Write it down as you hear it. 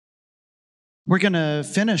We're going to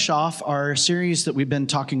finish off our series that we've been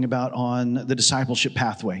talking about on the discipleship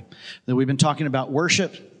pathway. That we've been talking about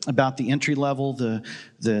worship, about the entry level, the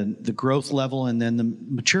growth level, and then the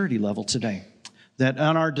maturity level today. That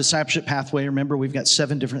on our discipleship pathway, remember, we've got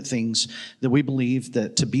 7 different things that we believe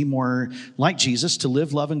that to be more like Jesus, to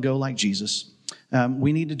live, love, and go like Jesus,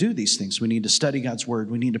 we need to do these things. We need to study God's word.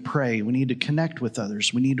 We need to pray. We need to connect with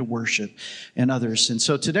others. We need to worship and others. And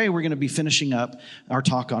so today we're going to be finishing up our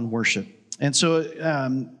talk on worship. And so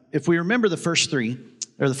if we remember the first 2,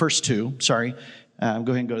 go ahead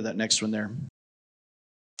and go to that next one there.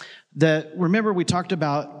 Remember we talked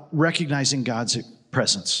about recognizing God's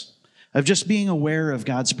presence, of just being aware of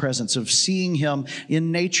God's presence, of seeing him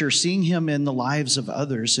in nature, seeing him in the lives of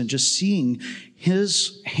others, and just seeing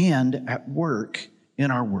his hand at work in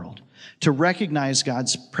our world. To recognize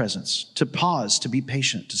God's presence, to pause, to be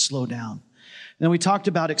patient, to slow down. And then we talked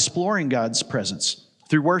about exploring God's presence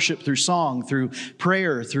through worship, through song, through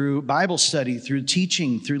prayer, through Bible study, through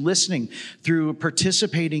teaching, through listening, through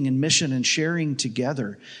participating in mission and sharing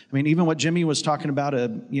together. I mean, even what Jimmy was talking about,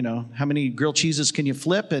 how many grilled cheeses can you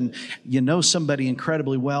flip? And you know somebody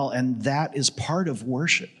incredibly well, and that is part of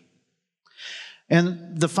worship.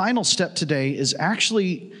 And the final step today is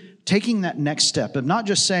actually taking that next step of not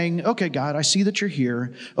just saying, okay, God, I see that you're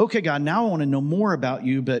here. Okay, God, now I want to know more about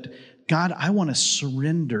you, but God, I want to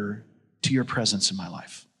surrender to your presence in my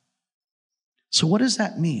life. So what does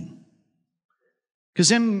that mean?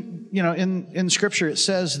 Because in Scripture it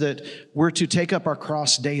says that we're to take up our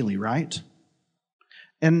cross daily, right?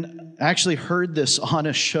 And I actually heard this on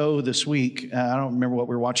a show this week. I don't remember what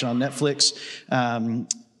we were watching on Netflix.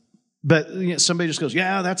 But somebody just goes,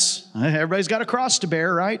 yeah, everybody's got a cross to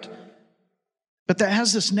bear, right? But that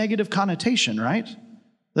has this negative connotation, right?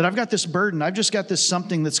 That I've got this burden, I've just got this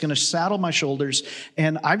something that's going to saddle my shoulders,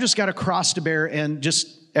 and I've just got a cross to bear, and just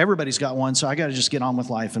everybody's got one, so I got to just get on with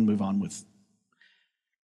life and move on with.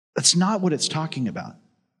 That's not what it's talking about.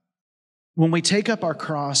 When we take up our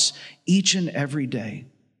cross each and every day,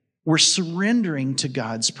 we're surrendering to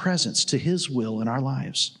God's presence, to his will in our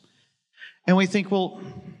lives. And we think, well,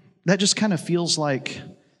 that just kind of feels like,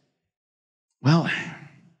 well,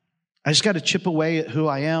 I just got to chip away at who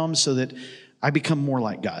I am so that I become more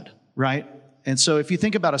like God, right? And so if you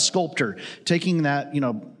think about a sculptor taking that,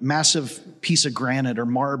 massive piece of granite or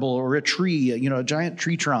marble or a tree, a giant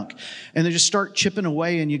tree trunk, and they just start chipping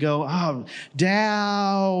away and you go,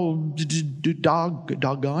 doggone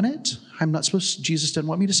it. Jesus didn't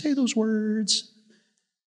want me to say those words.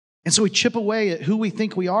 And so we chip away at who we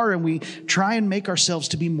think we are and we try and make ourselves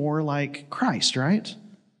to be more like Christ, right?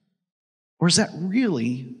 Or is that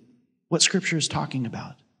really what Scripture is talking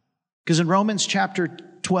about? Because in Romans chapter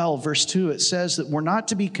 12, verse 2, it says that we're not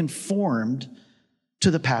to be conformed to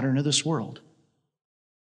the pattern of this world,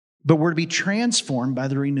 but we're to be transformed by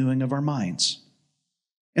the renewing of our minds.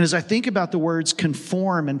 And as I think about the words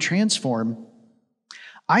conform and transform,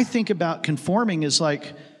 I think about conforming as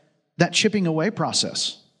like that chipping away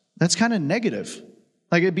process. That's kind of negative.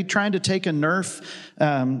 Like it'd be trying to take a Nerf,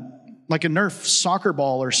 like a Nerf soccer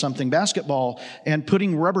ball or something, basketball, and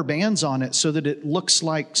putting rubber bands on it so that it looks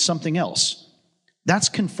like something else. That's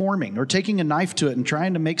conforming, or taking a knife to it and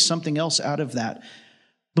trying to make something else out of that.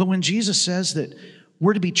 But when Jesus says that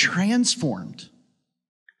we're to be transformed,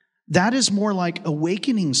 that is more like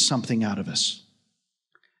awakening something out of us.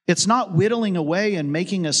 It's not whittling away and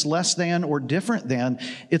making us less than or different than.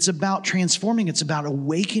 It's about transforming. It's about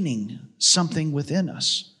awakening something within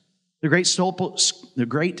us. The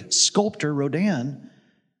great sculptor Rodin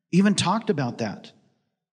even talked about that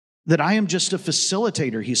I am just a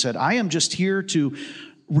facilitator, he said. I am just here to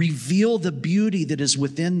reveal the beauty that is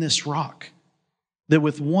within this rock. That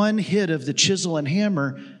with one hit of the chisel and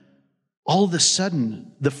hammer, all of a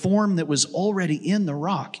sudden, the form that was already in the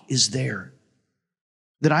rock is there.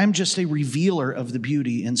 That I'm just a revealer of the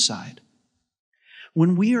beauty inside.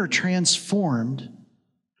 When we are transformed,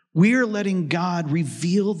 we are letting God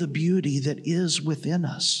reveal the beauty that is within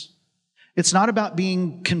us. It's not about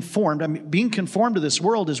being conformed. I mean, being conformed to this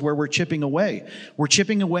world is where we're chipping away. We're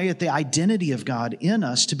chipping away at the identity of God in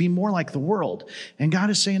us to be more like the world. And God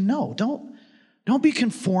is saying, no, don't be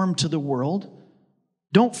conformed to the world.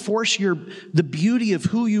 Don't force the beauty of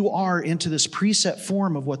who you are into this preset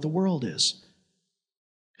form of what the world is.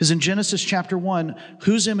 Because in Genesis chapter 1,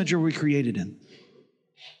 whose image are we created in?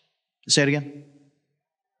 Say it again.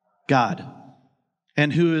 God.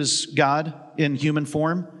 And who is God in human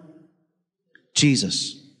form?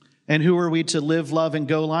 Jesus. And who are we to live, love, and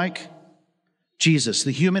go like? Jesus,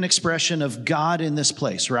 the human expression of God in this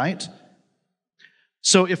place, right?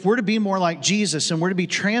 So if we're to be more like Jesus and we're to be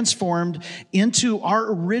transformed into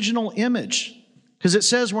our original image, Because it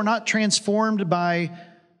says we're not transformed by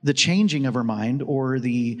the changing of our mind or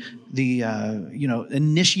the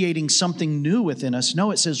initiating something new within us.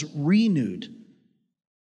 No, it says renewed.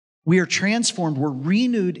 We are transformed. We're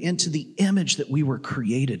renewed into the image that we were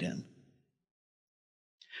created in.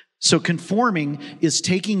 So conforming is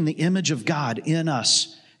taking the image of God in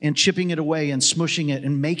us and chipping it away and smushing it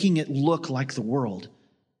and making it look like the world,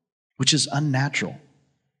 which is unnatural.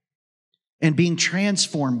 And being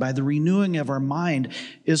transformed by the renewing of our mind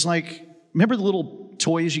is like, remember the little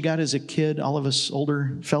toys you got as a kid, all of us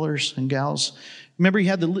older fellers and gals? Remember you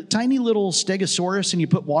had the tiny little stegosaurus and you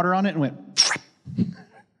put water on it and went,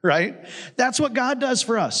 right? That's what God does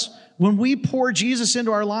for us. When we pour Jesus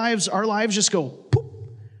into our lives just go poof,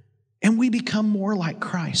 and we become more like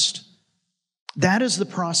Christ. That is the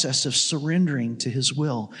process of surrendering to His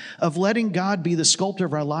will, of letting God be the sculptor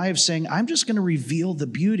of our lives, saying, I'm just going to reveal the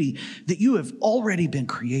beauty that you have already been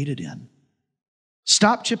created in.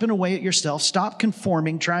 Stop chipping away at yourself. Stop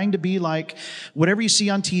conforming, trying to be like whatever you see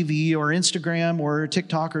on TV or Instagram or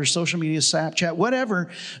TikTok or social media, Snapchat, whatever.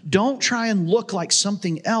 Don't try and look like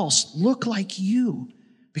something else. Look like you,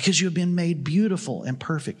 because you have been made beautiful and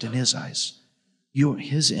perfect in His eyes. You are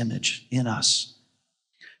His image in us.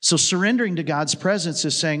 So surrendering to God's presence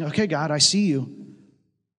is saying, okay, God, I see you.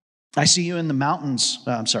 I see you in the mountains.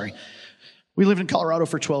 We lived in Colorado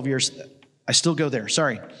for 12 years. I still go there.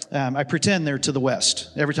 Sorry. I pretend they're to the west.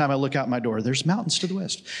 Every time I look out my door, there's mountains to the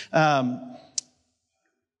west. But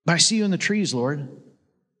I see you in the trees, Lord.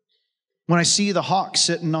 When I see the hawk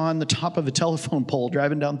sitting on the top of a telephone pole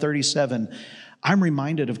driving down 37, I'm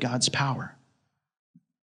reminded of God's power.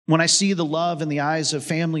 When I see the love in the eyes of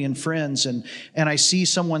family and friends and I see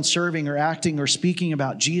someone serving or acting or speaking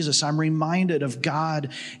about Jesus, I'm reminded of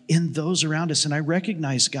God in those around us, and I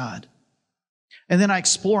recognize God. And then I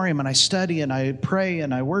explore Him and I study and I pray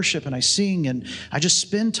and I worship and I sing and I just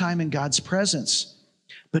spend time in God's presence.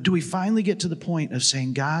 But do we finally get to the point of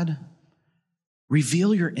saying, God,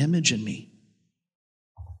 reveal your image in me?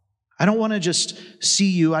 I don't want to just see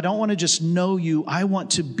you. I don't want to just know you. I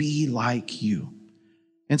want to be like you.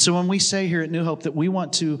 And so when we say here at New Hope that we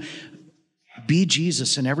want to be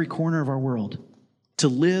Jesus in every corner of our world, to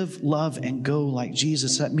live, love, and go like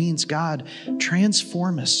Jesus, that means, God,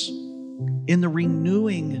 transform us in the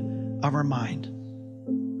renewing of our mind.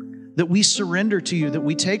 That we surrender to you, that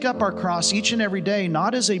we take up our cross each and every day,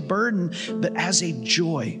 not as a burden, but as a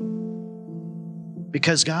joy.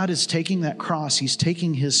 Because God is taking that cross, He's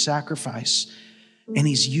taking His sacrifice, and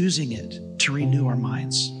He's using it to renew our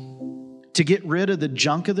minds. To get rid of the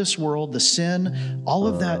junk of this world, the sin, all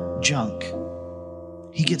of that junk.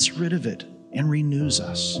 He gets rid of it and renews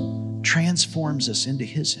us, transforms us into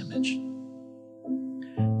His image.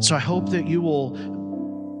 So I hope that you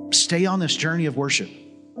will stay on this journey of worship,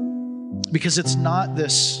 because it's not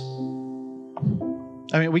this.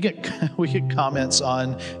 I mean, we get comments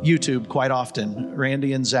on YouTube quite often.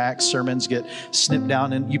 Randy and Zach's sermons get snipped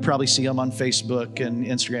down, and you probably see them on Facebook and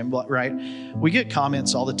Instagram, right? We get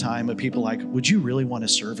comments all the time of people like, would you really want to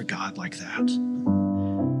serve a God like that?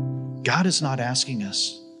 God is not asking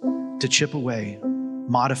us to chip away,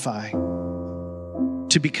 modify,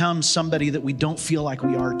 to become somebody that we don't feel like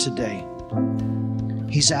we are today.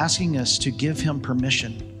 He's asking us to give Him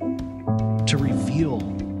permission to reveal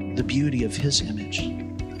the beauty of His image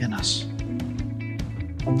in us.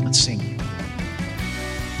 Let's sing.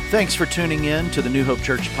 Thanks for tuning in to the New Hope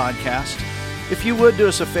Church podcast. If you would do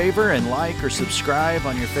us a favor and like or subscribe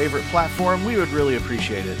on your favorite platform, we would really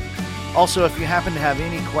appreciate it. Also, if you happen to have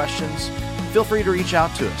any questions, feel free to reach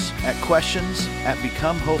out to us at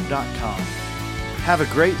questions@becomehope.com. Have a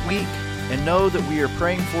great week, and know that we are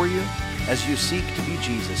praying for you as you seek to be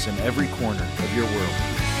Jesus in every corner of your world.